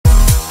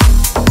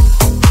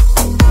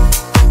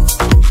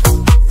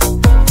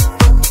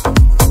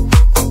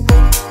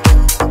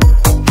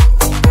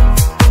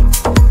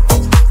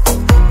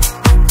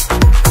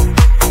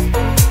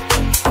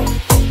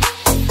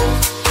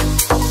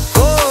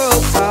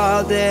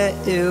thought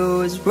that it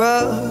was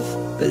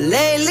rough, but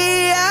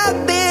lately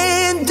I've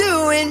been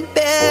doing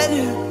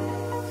better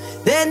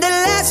than the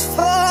last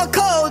 4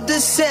 cold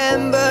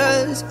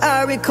Decembers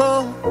I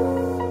recall.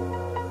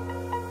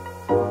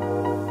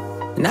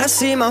 And I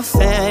see my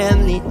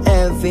family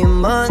every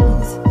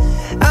month.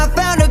 I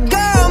found a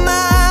girl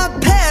my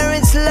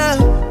parents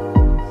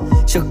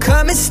love. She'll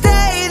come and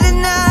stay the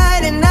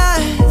night, and